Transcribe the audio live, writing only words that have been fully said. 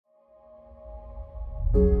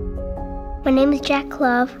My name is Jack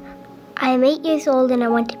Love. I am 8 years old and I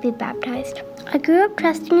want to be baptized. I grew up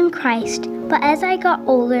trusting in Christ, but as I got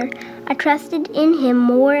older, I trusted in Him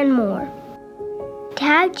more and more. To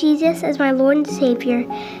have Jesus as my Lord and Savior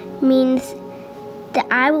means that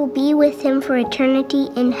I will be with Him for eternity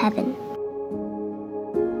in heaven.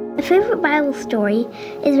 My favorite Bible story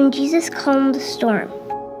is when Jesus calmed the storm.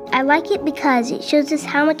 I like it because it shows us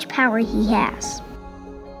how much power He has.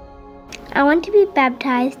 I want to be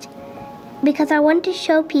baptized because I want to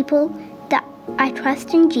show people that I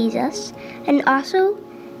trust in Jesus, and also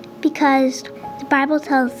because the Bible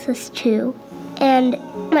tells us to, and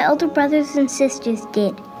my older brothers and sisters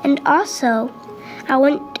did. And also, I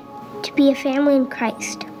want to be a family in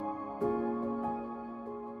Christ.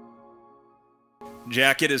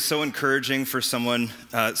 Jack, it is so encouraging for someone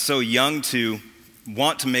so young to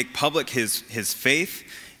want to make public his faith,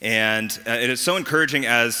 and it is so encouraging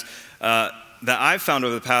as that I've found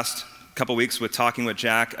over the past couple weeks with talking with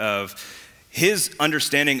Jack of his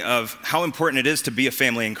understanding of how important it is to be a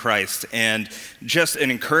family in Christ, and just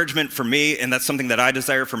an encouragement for me, and that's something that I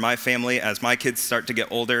desire for my family as my kids start to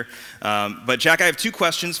get older. But Jack, I have two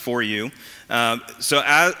questions for you.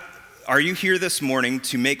 Are you here this morning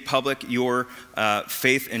to make public your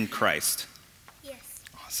faith in Christ? Yes.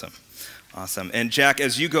 Awesome. And Jack,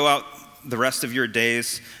 as you go out the rest of your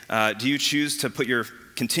days, do you choose to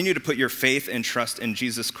continue to put your faith and trust in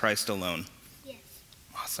Jesus Christ alone? Yes.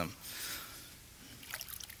 Awesome.